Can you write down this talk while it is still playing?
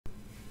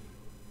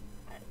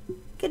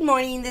Good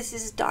morning, this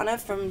is Donna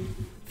from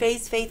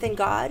Faith in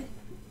God.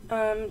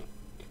 I'm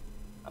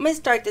going to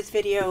start this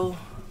video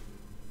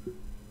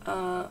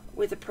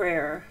with a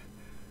prayer,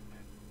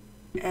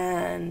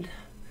 and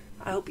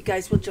I hope you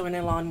guys will join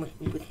along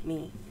with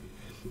me.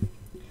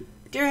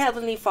 Dear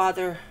Heavenly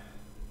Father,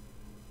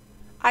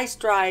 I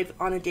strive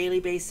on a daily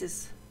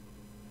basis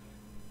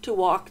to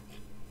walk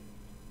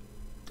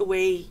the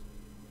way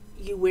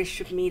you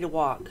wish of me to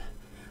walk.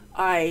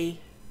 I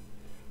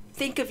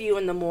think of you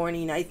in the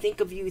morning. I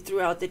think of you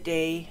throughout the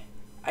day.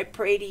 I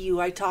pray to you.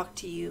 I talk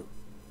to you.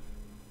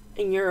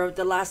 And you're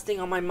the last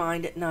thing on my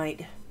mind at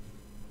night.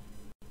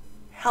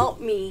 Help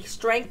me,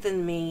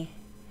 strengthen me.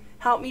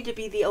 Help me to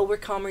be the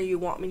overcomer you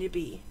want me to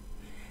be.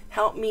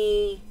 Help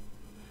me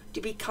to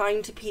be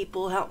kind to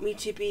people. Help me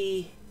to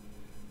be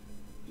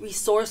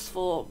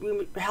resourceful.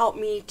 Help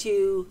me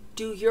to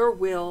do your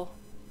will,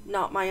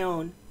 not my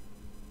own.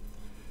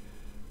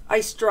 I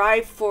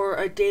strive for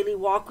a daily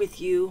walk with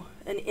you,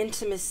 an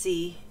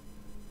intimacy,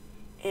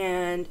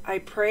 and I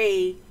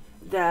pray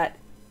that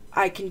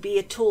I can be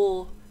a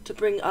tool to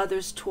bring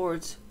others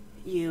towards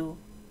you.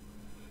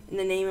 In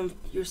the name of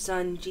your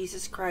Son,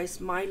 Jesus Christ,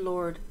 my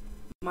Lord,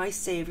 my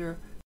Savior,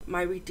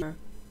 my Redeemer.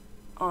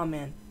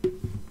 Amen.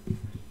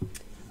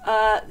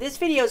 This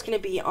video is going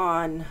to be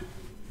on,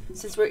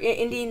 since we're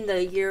ending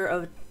the year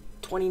of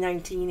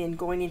 2019 and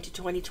going into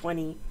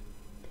 2020,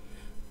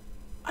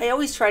 I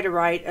always try to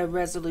write a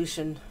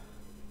resolution.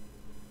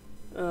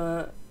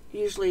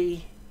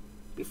 Usually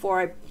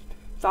before I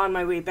found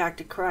my way back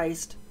to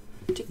Christ,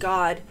 to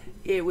God,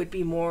 it would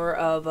be more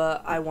of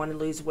I want to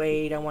lose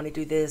weight, I want to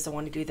do this, I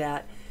want to do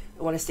that,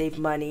 I want to save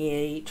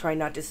money, I try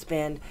not to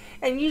spend.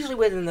 And usually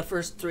within the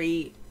first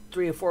three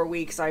or 4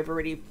 weeks, I've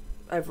already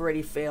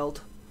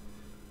failed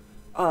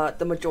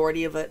the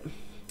majority of it.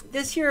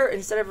 This year,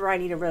 instead of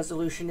writing a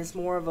resolution, is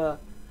more of a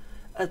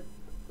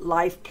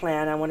life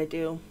plan I want to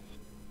do.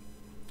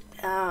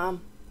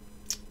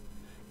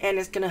 And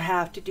it's going to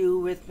have to do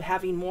with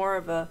having more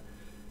of a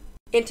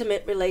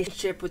intimate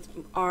relationship with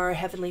our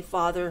Heavenly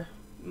Father,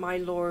 my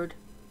Lord,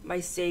 my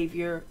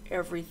Savior,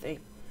 everything.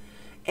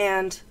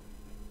 And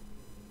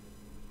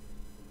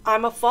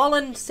I'm a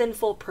fallen,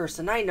 sinful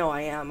person. I know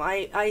I am.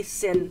 I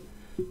sin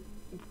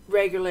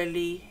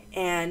regularly,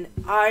 and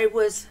I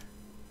was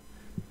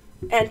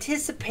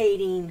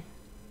anticipating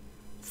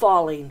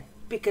falling,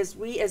 because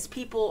we as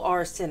people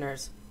are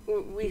sinners.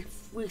 We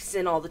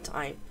sin all the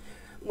time.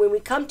 When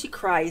we come to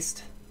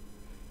Christ,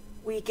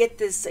 we get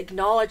this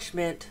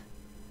acknowledgement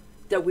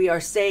that we are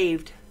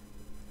saved,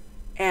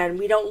 and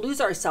we don't lose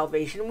our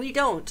salvation. We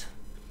don't.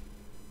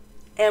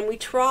 And we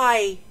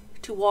try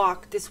to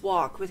walk this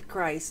walk with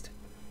Christ.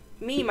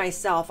 Me,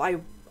 myself,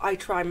 I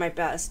try my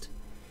best.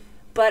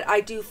 But I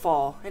do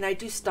fall, and I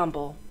do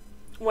stumble.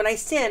 When I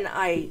sin,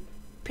 I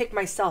pick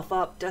myself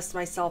up, dust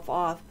myself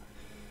off,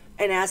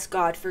 and ask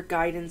God for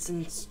guidance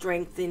and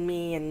strength in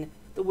me and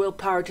the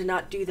willpower to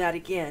not do that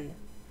again.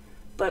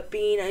 But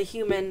being a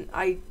human,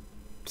 I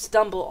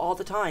stumble all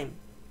the time.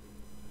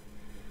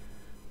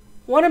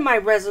 One of my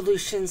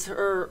resolutions,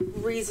 or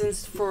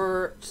reasons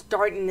for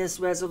starting this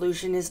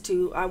resolution, is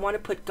I want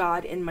to put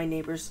God and my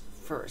neighbors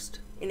first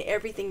in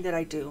everything that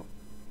I do.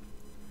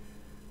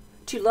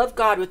 To love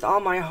God with all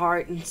my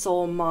heart and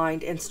soul,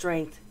 mind, and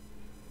strength,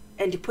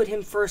 and to put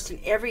Him first in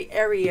every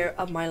area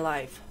of my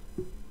life.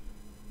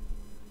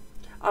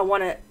 I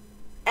want to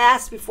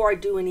ask before I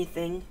do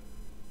anything.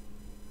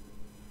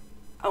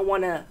 I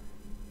want to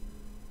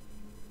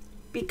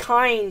be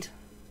kind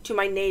to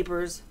my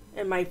neighbors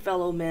and my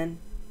fellow men.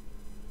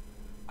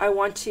 I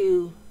want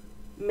to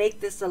make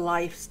this a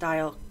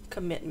lifestyle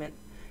commitment,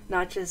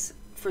 not just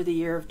for the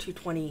year of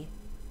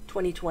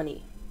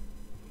 2020.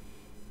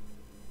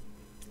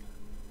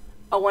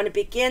 I want to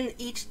begin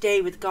each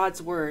day with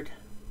God's Word.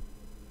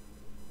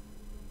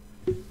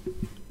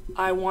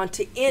 I want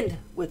to end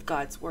with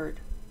God's Word.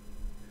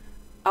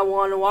 I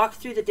want to walk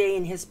through the day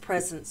in His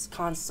presence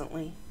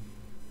constantly.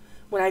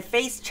 When I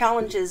face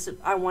challenges,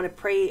 I want to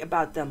pray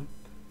about them.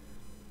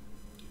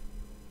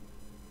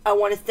 I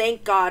want to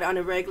thank God on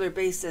a regular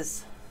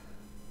basis.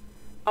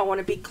 I want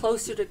to be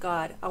closer to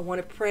God. I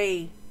want to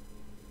pray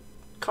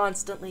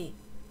constantly.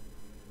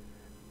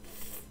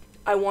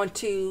 I want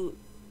to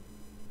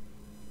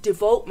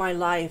devote my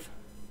life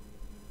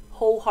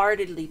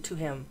wholeheartedly to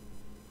Him.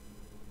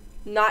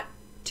 Not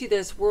to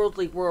this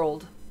worldly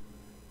world,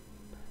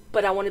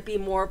 but I want to be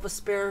more of a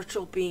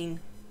spiritual being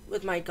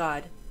with my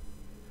God.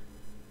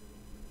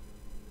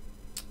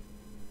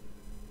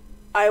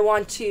 I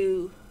want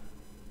to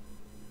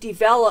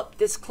develop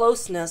this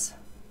closeness.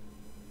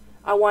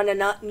 I want to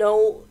not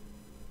know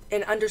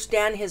and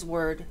understand His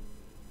Word.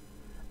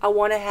 I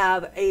want to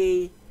have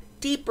a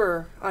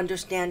deeper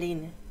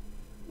understanding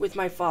with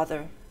my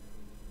Father.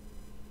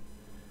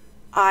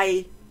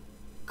 I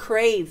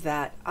crave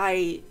that.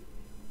 I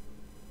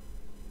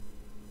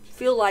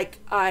feel like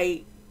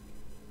I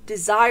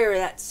desire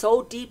that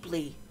so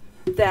deeply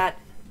that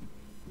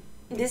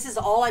this is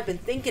all I've been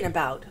thinking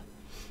about.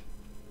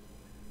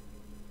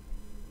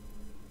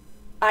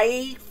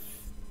 I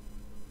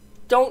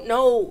don't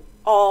know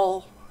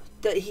all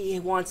that he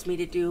wants me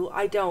to do.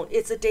 I don't.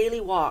 It's a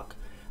daily walk.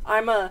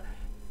 I'm a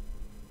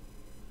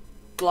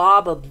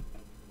glob of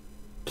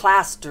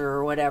plaster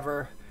or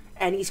whatever,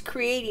 and he's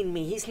creating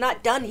me. He's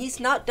not done. He's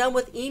not done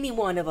with any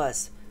one of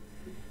us.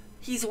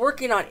 He's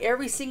working on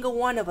every single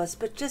one of us.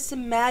 But just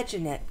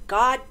imagine it.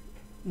 God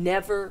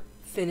never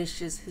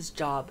finishes his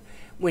job.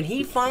 When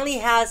he finally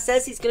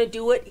says he's going to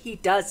do it, he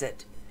does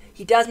it.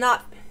 He does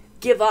not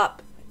give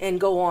up and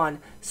go on.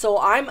 So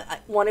I'm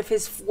one of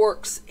his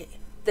works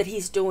that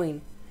he's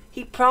doing.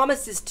 He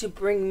promises to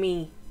bring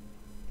me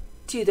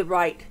to the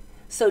right.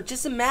 So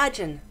just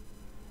imagine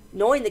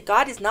knowing that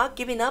God is not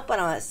giving up on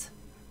us.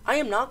 I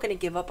am not going to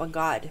give up on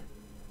God.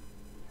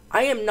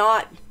 I am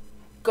not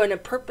going to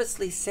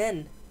purposely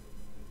sin,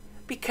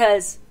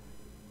 because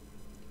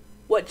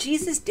what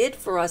Jesus did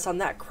for us on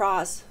that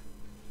cross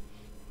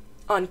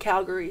on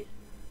Calvary,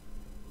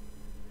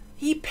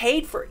 he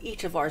paid for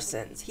each of our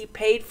sins. He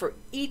paid for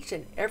each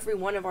and every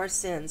one of our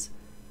sins,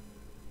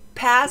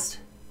 past,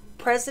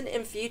 present,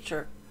 and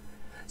future.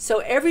 So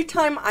every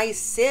time I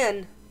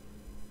sin,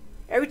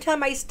 every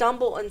time I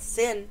stumble and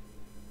sin,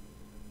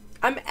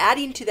 I'm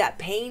adding to that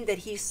pain that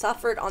he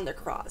suffered on the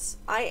cross.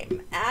 I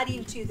am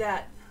adding to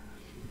that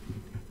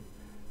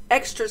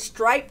extra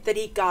stripe that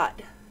he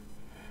got.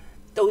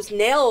 Those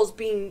nails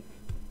being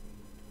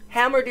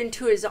hammered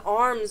into his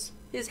arms,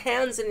 his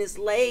hands, and his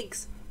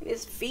legs, and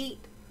his feet.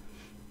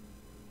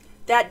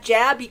 That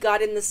jab he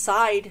got in the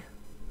side.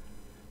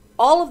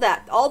 All of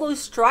that, all those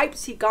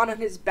stripes he got on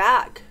his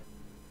back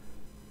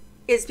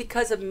is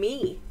because of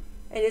me.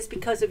 And it's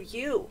because of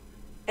you.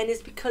 And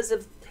it's because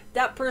of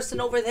that person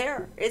over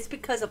there. It's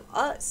because of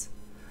us.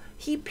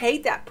 He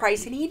paid that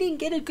price, and he didn't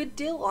get a good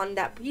deal on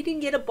that. He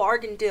didn't get a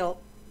bargain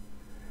deal.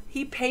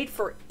 He paid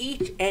for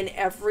each and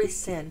every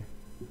sin.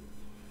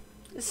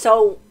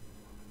 So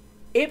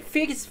it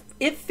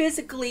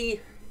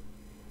physically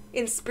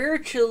and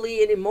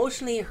spiritually and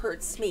emotionally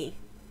hurts me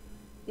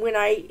when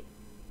I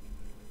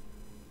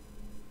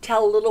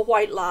tell a little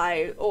white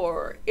lie,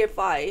 or if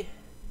I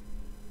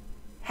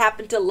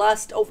happen to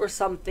lust over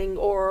something,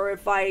 or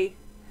if I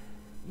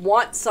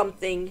want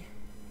something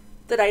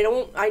that I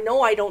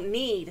know I don't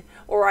need,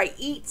 or I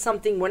eat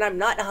something when I'm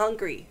not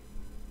hungry.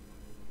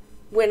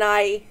 When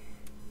I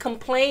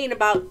complain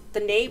about the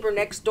neighbor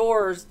next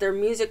door's their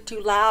music too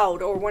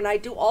loud, or when I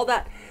do all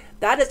that,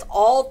 that is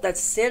all that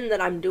sin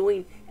that I'm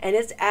doing, and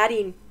it's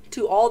adding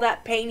to all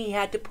that pain he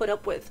had to put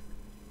up with.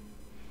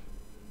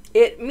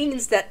 It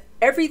means that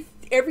every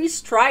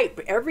stripe,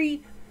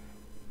 every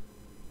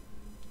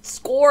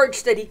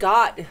scourge that he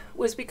got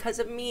was because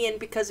of me and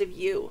because of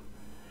you.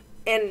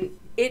 And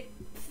it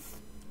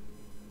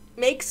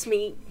makes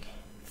me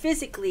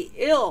physically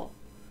ill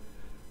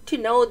to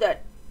know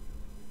that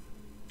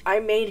I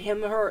made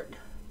him hurt,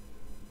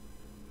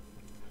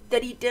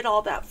 that he did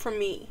all that for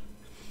me.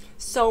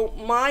 So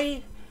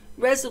my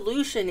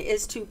resolution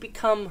is to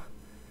become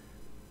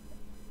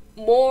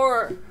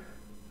more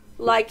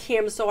like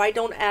him, so I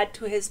don't add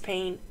to his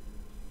pain.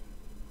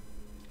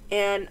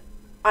 And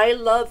I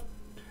love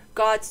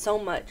God so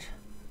much.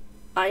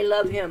 I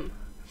love him.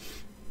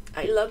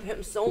 I love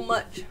him so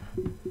much.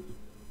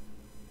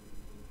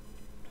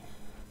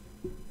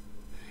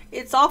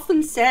 It's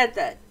often said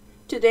that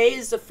today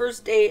is the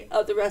first day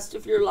of the rest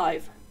of your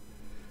life.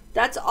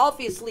 That's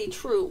obviously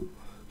true.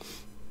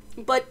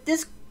 But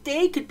this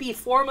day could be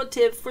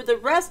formative for the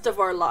rest of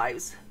our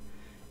lives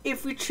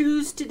if we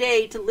choose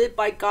today to live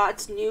by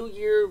God's New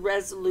Year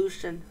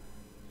resolution.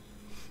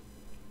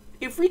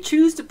 If we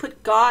choose to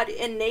put God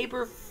and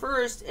neighbor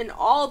first in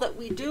all that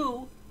we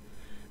do,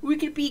 we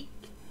could be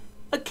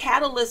a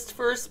catalyst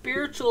for a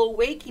spiritual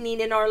awakening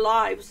in our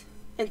lives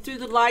and through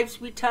the lives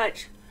we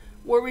touch,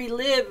 where we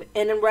live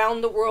and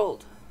around the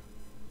world.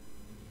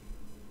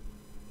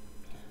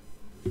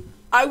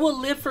 I will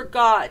live for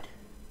God.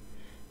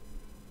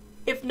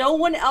 If no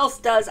one else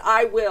does,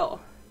 I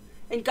will.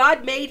 And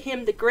God made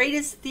him the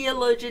greatest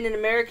theologian in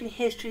American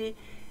history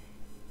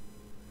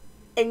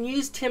and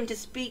used him to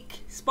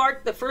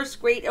spark the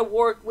first great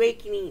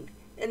awakening.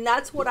 And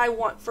that's what I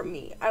want from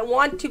me. I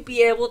want to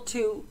be able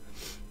to,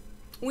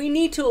 we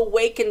need to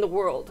awaken the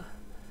world.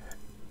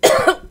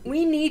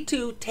 We need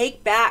to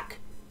take back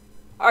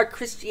our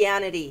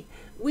Christianity.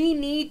 We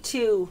need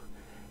to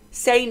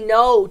say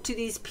no to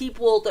these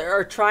people that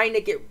are trying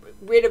to get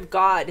rid of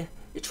God.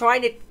 They're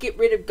trying to get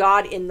rid of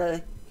God in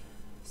the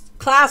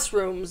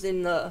classrooms,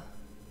 in the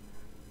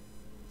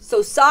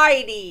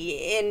society,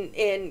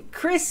 in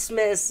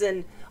Christmas,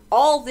 and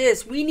all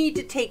this. We need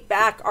to take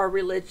back our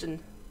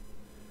religion.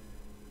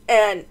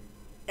 And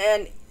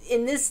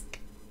in this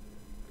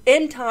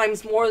end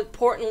times, more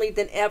importantly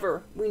than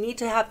ever, we need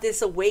to have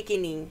this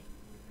awakening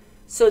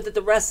so that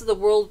the rest of the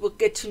world will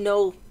get to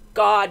know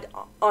God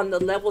on the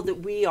level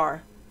that we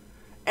are.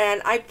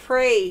 And I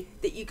pray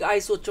that you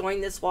guys will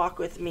join this walk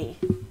with me.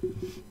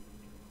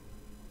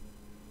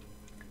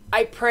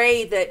 I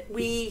pray that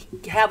we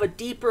have a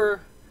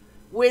deeper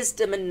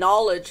wisdom and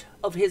knowledge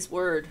of his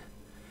word,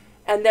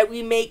 and that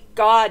we make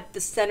God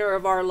the center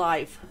of our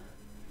life,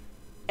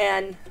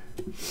 and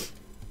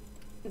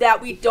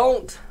that we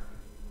don't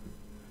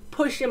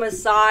push him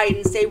aside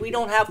and say we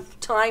don't have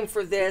time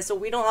for this or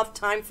we don't have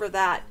time for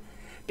that.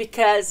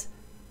 Because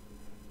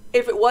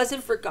if it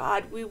wasn't for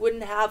God, we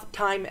wouldn't have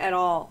time at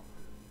all.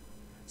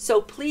 So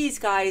please,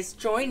 guys,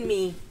 join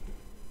me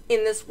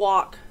in this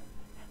walk.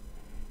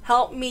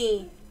 Help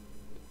me,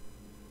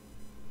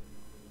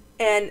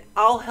 and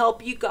I'll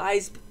help you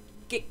guys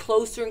get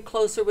closer and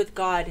closer with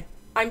God.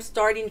 I'm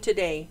starting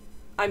today.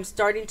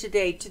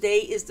 Today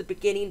is the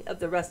beginning of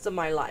the rest of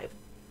my life.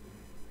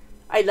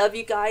 I love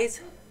you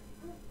guys.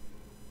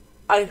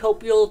 I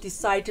hope you'll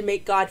decide to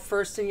make God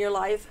first in your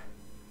life.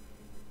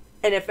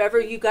 And if ever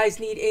you guys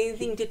need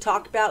anything to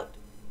talk about,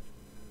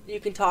 you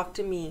can talk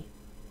to me.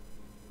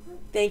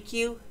 Thank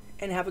you,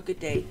 and have a good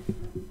day.